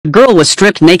The girl was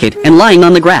stripped naked and lying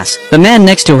on the grass. The man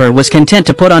next to her was content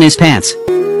to put on his pants.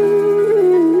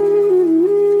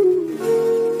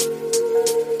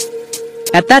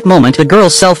 At that moment the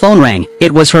girl's cell phone rang.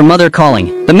 It was her mother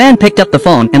calling. The man picked up the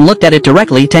phone and looked at it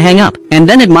directly to hang up, and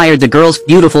then admired the girl's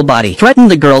beautiful body, threatened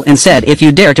the girl and said, "If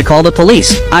you dare to call the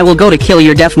police, I will go to kill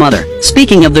your deaf mother."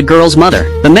 Speaking of the girl's mother,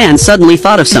 the man suddenly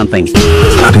thought of something.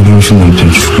 다른 임신한테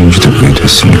죽인지도 그게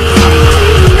됐으니까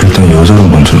일단 여자로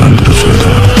먼저 만들어줘야 돼.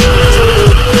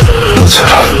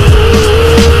 너처럼.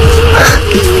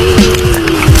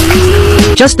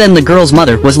 Just then the girl's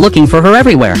mother was looking for her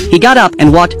everywhere. He got up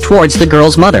and walked towards the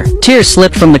girl's mother. Tears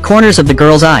slipped from the corners of the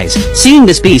girl's eyes. Seeing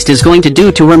this beast is going to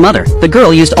do to her mother, the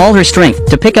girl used all her strength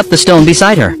to pick up the stone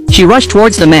beside her. She rushed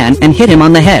towards the man and hit him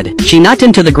on the head. She knocked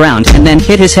him to the ground and then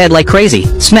hit his head like crazy,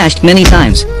 smashed many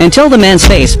times, until the man's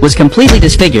face was completely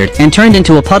disfigured and turned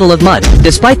into a puddle of mud,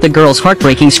 despite the girl's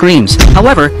heartbreaking screams.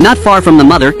 However, not far from the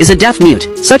mother is a deaf mute.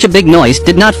 Such a big noise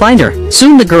did not find her.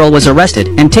 Soon the girl was arrested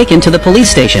and taken to the police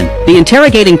station. The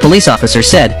interrogating police officer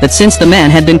said that since the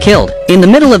man had been killed in the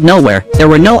middle of nowhere, there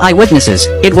were no eyewitnesses.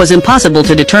 It was impossible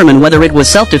to determine whether it was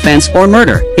self-defense or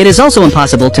murder. It is also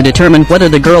impossible to determine whether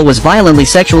the girl was violently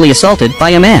sexually assaulted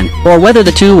by a man, or whether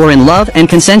the two were in love and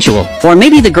consensual, or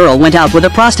maybe the girl went out with a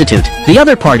prostitute. The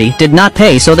other party did not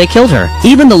pay, so they killed her.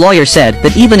 Even the lawyer said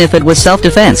that even if it was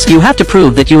self-defense, you have to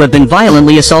prove that you have been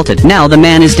violently assaulted. Now the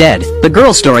man is dead. The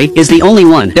girl's story is the only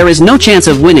one. There is no chance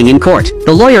of winning in court.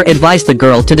 The lawyer advised the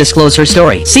girl to disclose her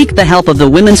story. Seek the help of the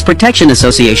Women's Protection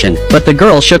Association, but the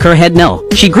girl shook her head no.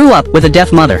 She grew up with a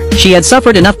deaf mother. She had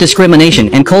suffered enough discrimination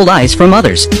and cold eyes from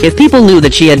others. If people knew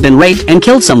that she had been raped and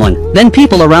killed someone, then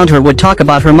people around her would talk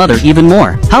about her mother even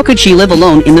more. How could she live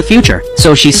alone in the future?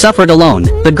 So she suffered alone.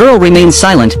 The girl remained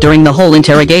silent during the whole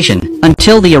interrogation,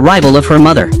 until the arrival of her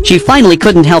mother. She finally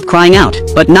couldn't help crying out,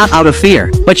 but not out of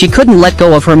fear. But she couldn't let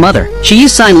go of her mother. She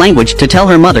used sign language to tell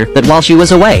her mother that while she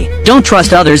was away, don't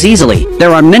trust others easily.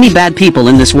 There are many bad people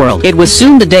in this world. It was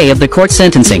soon the day of the court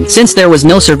sentencing. Since there was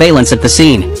no surveillance at the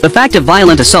scene, the fact of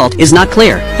violent assault is not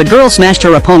clear. The girl smashed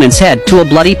her opponent's head to a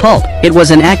bloody pulp. It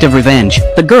was an act of revenge.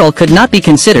 The girl could not be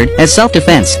considered as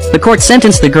self-defense. The court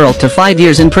sentenced the girl to 5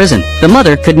 years in prison. The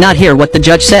mother could not hear what the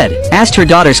judge said. Asked her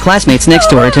daughter's classmates next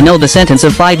to her to know the sentence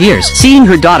of 5 years. Seeing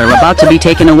her daughter about to be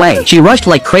taken away, she rushed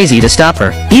like crazy to stop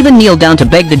her. Even kneeled down to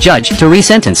beg the judge to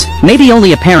re-sentence. Maybe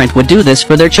only a parent would do this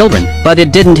for their children. But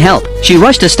it didn't help. She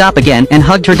rushed to stop again and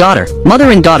hugged her daughter.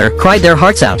 Mother and daughter cried their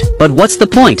hearts out. But what's the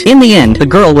point? In the end, the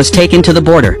girl was taken to the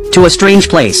border, to a strange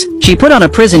place. She put on a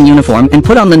prison uniform and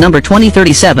put on the number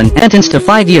 2037, sentenced to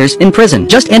 5 years in prison.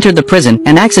 Just entered the prison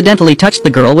and accidentally touched the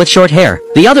girl with short hair.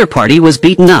 The other party was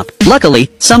beaten up. Luckily,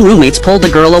 some roommates pulled the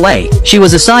girl away. She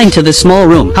was assigned to this small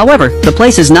room. However, the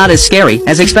place is not as scary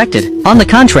as expected. On the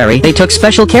contrary, they took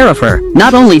special care of her.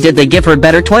 Not only did they give her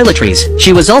better toiletries,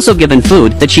 she was also given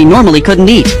food that she normally couldn't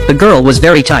eat. The girl was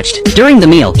very touched. During the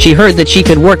meal, she heard that she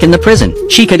could work in the prison.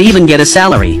 She could even get a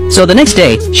salary. So the next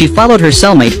day, she followed her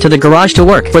cellmate to the garage to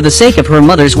work for the sake of her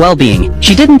mother's well-being.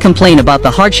 She didn't complain about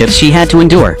the hardships she had to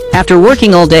endure. After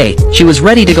working all day, she was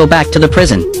ready to go back to the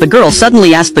prison. The girl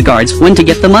suddenly asked the guards when to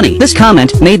get the money. This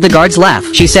comment made the guards laugh.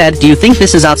 She said, "Do you think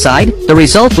this is outside?" The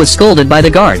result was scolded by the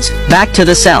guards. Back to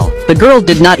the cell. The girl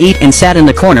did not eat and sat in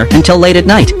the corner until late at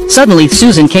night. Suddenly,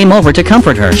 Susan came over to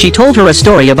comfort her. She told her a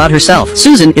story about herself.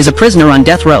 Susan is a prisoner on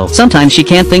death row. Sometimes she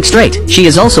can't think straight. She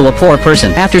is also a poor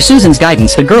person. After Susan's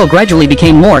guidance, the girl gradually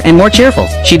became more and more cheerful.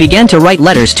 She began to write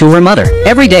letters to her mother.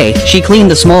 Every day, she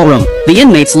cleaned the small room. The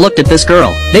inmates looked at this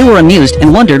girl. They were amused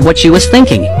and wondered what she was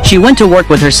thinking. She went to work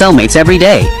with her cellmates every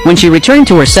day. When she returned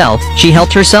to her cell, she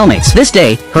helped her cellmates. This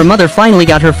day, her mother finally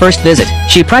got her first visit.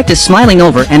 She practiced smiling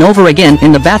over and over again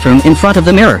in the bathroom in front of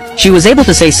the mirror. She was able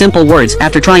to say simple words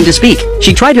after trying to speak.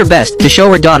 She tried her best to show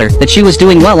her daughter that she was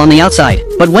doing well on the outside.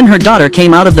 But when her daughter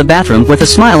came out of the bathroom with a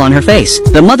smile on her face,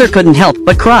 the mother couldn't help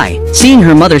but cry. Seeing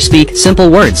her mother speak simple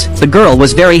words, the girl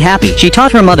was very happy. She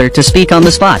taught her mother to speak on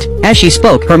the spot. As she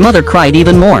spoke, her mother cried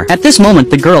even more. At this moment,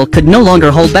 the girl could no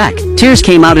longer hold back. Tears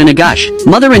came out in a gush.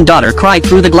 Mother and daughter cried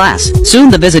through the glass. Soon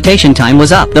the visitation time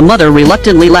was up. The mother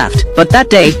reluctantly left. But that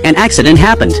day, an accident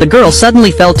happened. The girl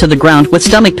suddenly fell to the ground with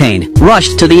stomach pain.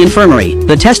 Rushed to the infirmary.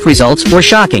 The test results were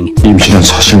shocking. 임신한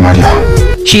사실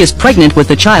말이야. She is pregnant with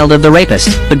the child of the rapist.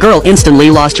 The girl instantly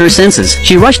lost her senses.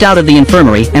 She rushed out of the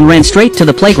infirmary and ran straight to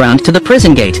the playground to the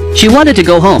prison gate. She wanted to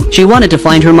go home. She wanted to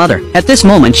find her mother. At this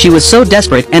moment she was so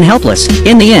desperate and helpless.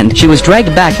 In the end, she was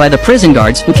dragged back by the prison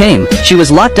guards who came. She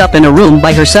was locked up in a room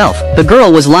by herself. The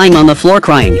girl was lying on the floor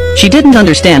crying. She didn't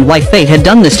understand why fate had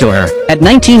done this to her. At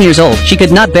 19 years old, she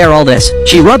could not bear all this.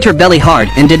 She rubbed her belly hard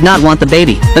and did not want the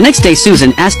baby. The next day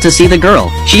Susan asked to see the girl.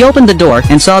 She opened the door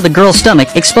and saw the girl's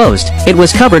stomach exposed. It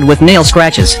was covered with nail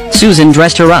scratches. Susan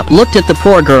dressed her up, looked at the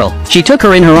poor girl. She took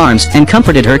her in her arms and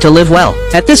comforted her to live well.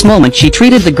 At this moment she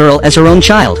treated the girl as her own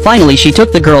child. Finally she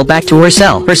took the girl back to her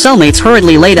cell. Her cellmates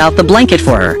hurriedly laid out the blanket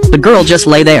for her. The girl just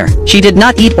lay there. She did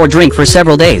not eat or drink for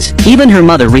several days. Even her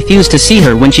mother refused to see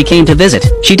her when she came to visit.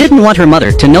 She didn't want her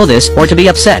mother to know this or to be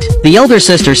upset. The elder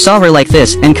sister saw her like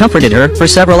this and comforted her for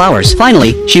several hours.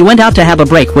 Finally, she went out to have a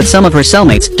break with some of her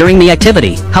cellmates during the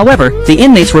activity. However, the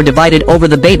inmates were divided over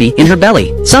the baby in her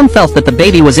belly. Some felt that the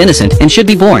baby was innocent and should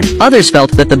be born. Others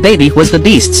felt that the baby was the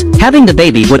beast's. Having the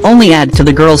baby would only add to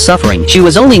the girl's suffering. She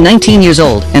was only 19 years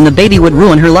old and the baby would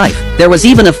ruin her life. There was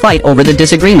even a fight over the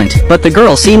disagreement, but the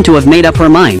girl seemed to have made up her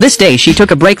mind. This day she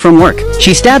took a break from work.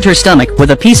 She stabbed her stomach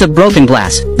with a piece of broken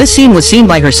glass. This scene was seen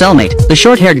by her cellmate, the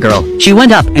short-haired girl. She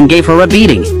went up and gave her a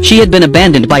beating. She had been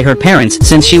abandoned by her parents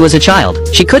since she was a child.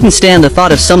 She couldn't stand the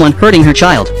thought of someone hurting her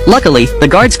child. Luckily, the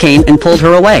guards came and pulled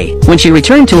her away. When she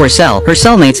returned to her cell, her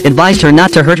cellmates advised her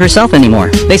not to hurt herself anymore.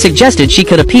 They suggested she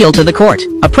could appeal to the court.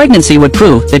 A pregnancy would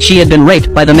prove that she had been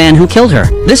raped by the man who killed her.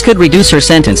 This could reduce her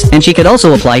sentence and she could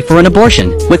also apply for an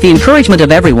abortion. With the encouragement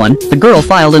of everyone, the girl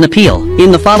filed an appeal.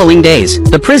 In the following days,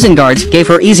 the prison guards gave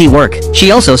her easy work.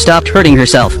 She also stopped hurting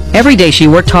herself. Every day she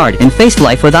worked hard and faced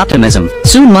life with optimism.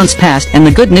 Soon months passed and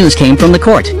the good news came from the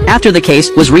court. After the case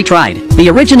was retried, the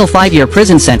original 5-year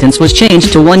prison sentence was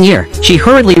changed to 1 year. She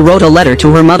hurriedly wrote a letter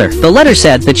to her mother. The letter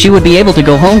said that she would be able to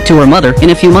go home to her mother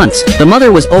in a few months. The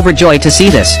mother was overjoyed to see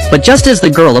this, but just as the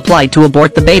girl applied to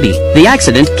abort the baby, the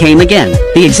accident came again.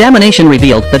 The examination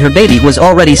revealed that her baby was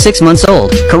already 6 months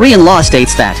old. Korean law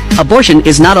states that abortion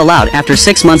is not allowed after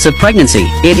 6 months of pregnancy.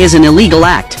 It is an illegal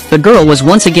act. The girl was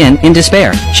once again in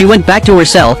despair. She went back to her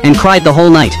cell and cried the whole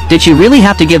night. Did she really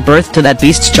have to give birth to that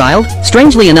beast's child?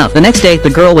 Strangely enough, the next day the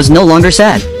girl was no longer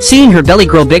sad. Seeing her belly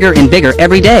grow bigger and bigger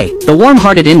every day, the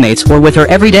warm-hearted inmates were with her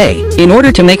every day. In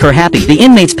order to make her happy, the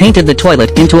inmates painted the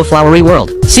toilet into a flowery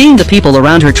world. Seeing the people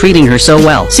around her treating her so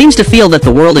well, seems to feel that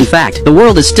the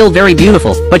world is still very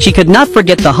beautiful, but she could not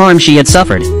forget the harm she had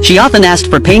suffered. She often asked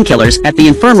for painkillers at the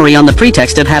infirmary on the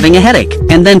pretext of having a headache,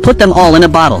 and then put them all in a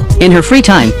bottle. In her free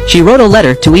time, she wrote a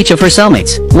letter to each of her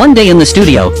cellmates. One day in the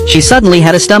studio, she suddenly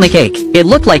had a stomach ache. It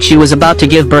looked like she was about to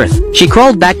give birth. She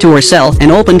crawled back to her cell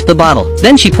and opened the bottle.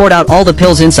 Then she poured out all the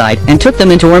pills inside and took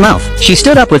them into her mouth. She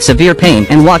stood up with severe pain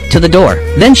and walked to the door.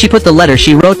 Then she put the letter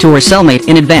she wrote to her cellmate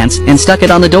in advance and stuck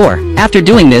it on the door. After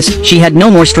doing this, she had no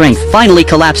more strength, finally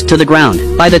collapsed to the ground.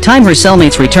 By the time her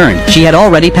cellmates returned, she had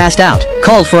already passed out.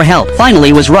 Called for help,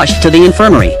 finally was rushed to the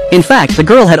infirmary. In fact, the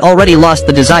girl had already lost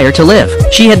the desire to live.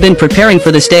 She had been preparing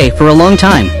for this day for a long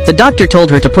time. The doctor told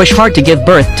her to push hard to give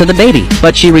birth to the baby,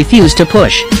 but she refused to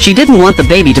push. She didn't want the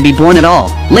baby to be born at all.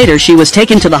 Later she was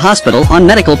taken to the hospital on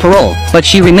medical parole, but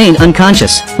she remained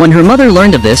unconscious. When her mother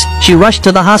learned of this, she rushed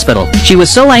to the hospital. She was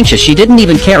so anxious she didn't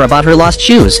even care about her lost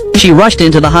shoes. She rushed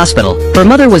into the hospital. Her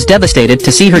mother was devastated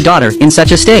to see her daughter in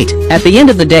such a state. At the end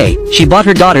of the day, she bought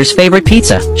her daughter's favorite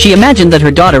pizza. She imagined that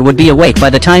her daughter would be awake by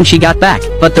the time she got back,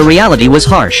 but the reality was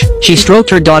harsh. She stroked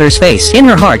her daughter's face. In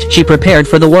her heart, she prepared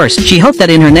for the worst. She hoped that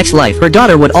in her next life her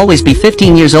daughter would always be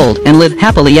 15 years old and live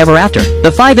happily ever after.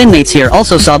 The 5 inmates here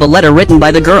also saw the letter written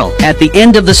by the girl. At the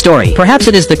end of the story, perhaps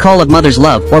it is the call of mother's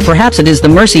love, or perhaps it is the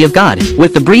mercy of God.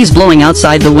 With the breeze blowing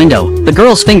outside the window, the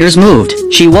girl's fingers moved.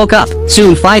 She woke up.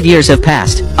 Soon 5 years have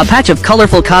passed. A patch of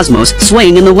colorful cosmos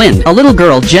swaying in the wind. A little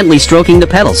girl gently stroking the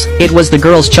petals. It was the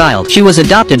girl's child. She was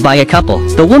adopted by a couple.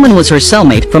 The woman was her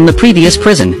cellmate from the previous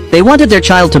prison. They wanted their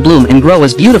child to bloom and grow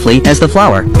as beautifully as the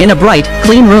flower. In a bright,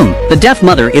 clean room, the deaf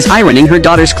mother is ironing her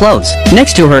daughter's clothes.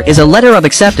 Next to her is a letter of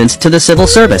acceptance to the civil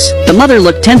service. The mother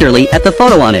looked tenderly at the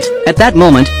photo on it. At that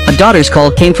moment, a daughter's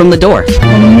call came from the door.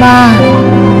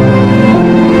 엄마.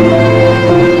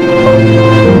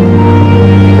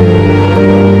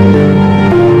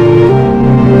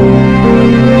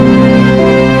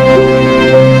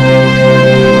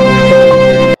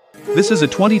 This is a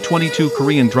 2022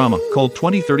 Korean drama called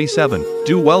 2037.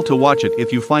 Do well to watch it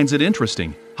if you finds it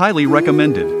interesting. Highly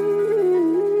recommended.